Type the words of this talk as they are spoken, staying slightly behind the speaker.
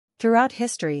Throughout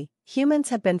history, humans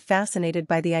have been fascinated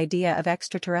by the idea of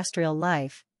extraterrestrial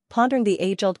life, pondering the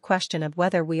age-old question of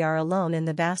whether we are alone in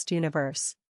the vast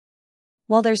universe.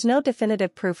 While there's no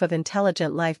definitive proof of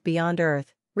intelligent life beyond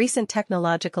Earth, recent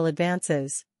technological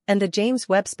advances, and the James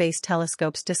Webb Space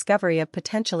Telescope's discovery of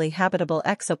potentially habitable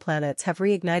exoplanets have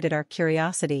reignited our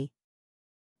curiosity.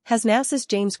 Has NASA's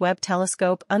James Webb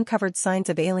Telescope uncovered signs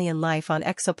of alien life on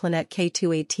exoplanet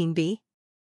K218b?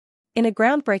 In a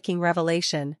groundbreaking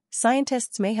revelation,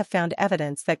 scientists may have found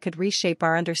evidence that could reshape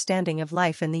our understanding of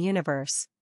life in the universe.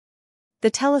 The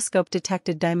telescope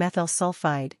detected dimethyl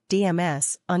sulfide,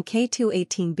 DMS, on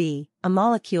K218b, a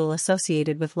molecule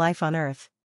associated with life on Earth.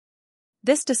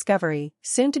 This discovery,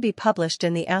 soon to be published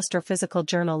in the astrophysical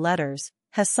journal Letters,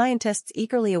 has scientists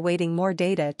eagerly awaiting more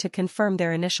data to confirm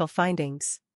their initial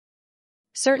findings.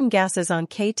 Certain gases on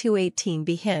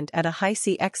K218b hint at a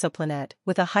high-C exoplanet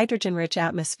with a hydrogen-rich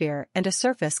atmosphere and a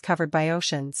surface covered by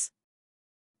oceans.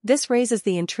 This raises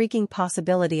the intriguing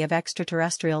possibility of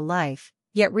extraterrestrial life,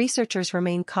 yet researchers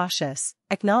remain cautious,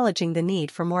 acknowledging the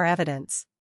need for more evidence.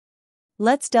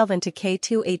 Let's delve into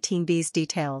K218b's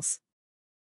details.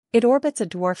 It orbits a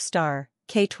dwarf star,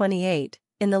 K28,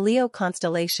 in the Leo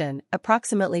constellation,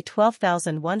 approximately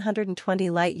 12,120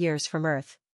 light-years from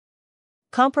Earth.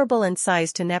 Comparable in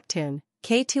size to Neptune,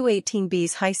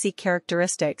 K218b's high-C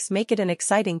characteristics make it an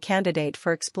exciting candidate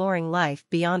for exploring life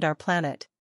beyond our planet.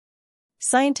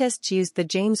 Scientists used the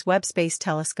James Webb Space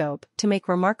Telescope to make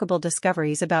remarkable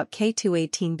discoveries about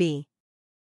K218b.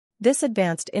 This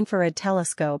advanced infrared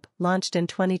telescope, launched in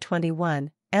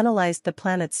 2021, analyzed the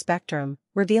planet's spectrum,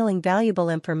 revealing valuable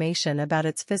information about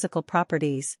its physical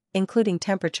properties, including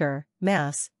temperature,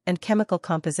 mass, and chemical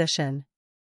composition.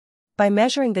 By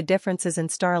measuring the differences in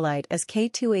starlight as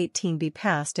K218b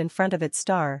passed in front of its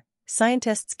star,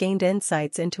 scientists gained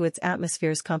insights into its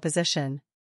atmosphere's composition.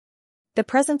 The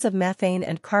presence of methane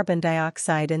and carbon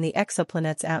dioxide in the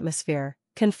exoplanet's atmosphere,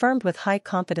 confirmed with high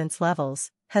confidence levels,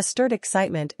 has stirred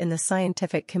excitement in the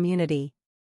scientific community.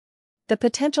 The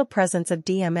potential presence of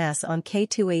DMS on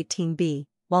K218b,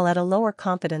 while at a lower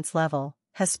confidence level,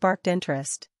 has sparked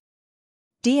interest.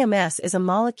 DMS is a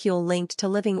molecule linked to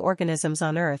living organisms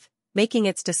on Earth, making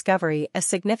its discovery a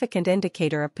significant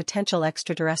indicator of potential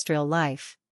extraterrestrial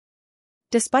life.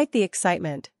 Despite the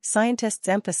excitement, scientists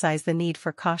emphasize the need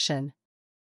for caution.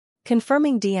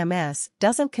 Confirming DMS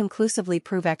doesn't conclusively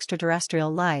prove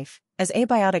extraterrestrial life, as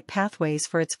abiotic pathways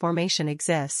for its formation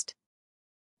exist.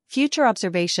 Future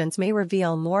observations may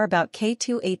reveal more about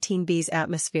K218b's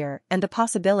atmosphere and the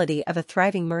possibility of a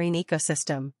thriving marine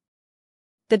ecosystem.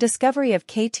 The discovery of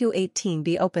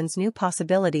K218b opens new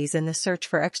possibilities in the search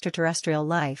for extraterrestrial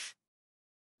life.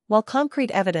 While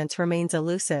concrete evidence remains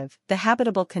elusive, the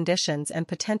habitable conditions and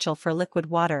potential for liquid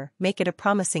water make it a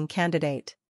promising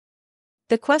candidate.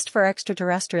 The quest for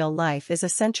extraterrestrial life is a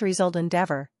centuries-old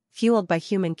endeavor, fueled by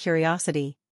human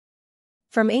curiosity.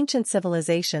 From ancient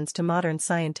civilizations to modern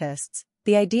scientists,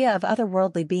 the idea of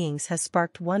otherworldly beings has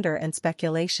sparked wonder and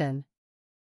speculation.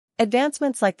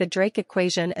 Advancements like the Drake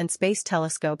equation and space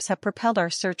telescopes have propelled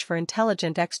our search for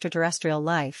intelligent extraterrestrial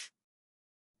life.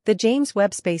 The James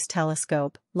Webb Space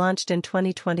Telescope, launched in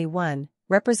 2021,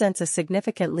 represents a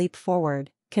significant leap forward,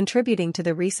 contributing to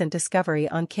the recent discovery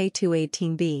on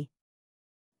K218b.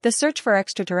 The search for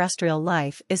extraterrestrial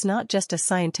life is not just a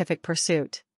scientific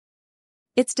pursuit.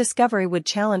 Its discovery would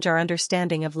challenge our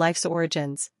understanding of life's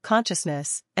origins,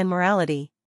 consciousness, and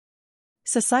morality.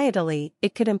 Societally,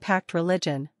 it could impact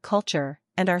religion, culture,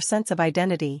 and our sense of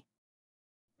identity.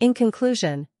 In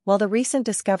conclusion, while the recent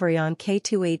discovery on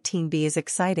K218b is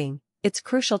exciting, it's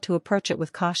crucial to approach it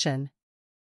with caution.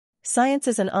 Science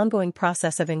is an ongoing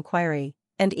process of inquiry,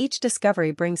 and each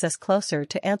discovery brings us closer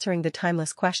to answering the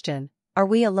timeless question, are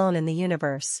we alone in the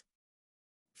universe?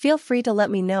 Feel free to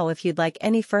let me know if you'd like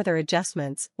any further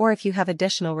adjustments or if you have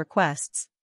additional requests.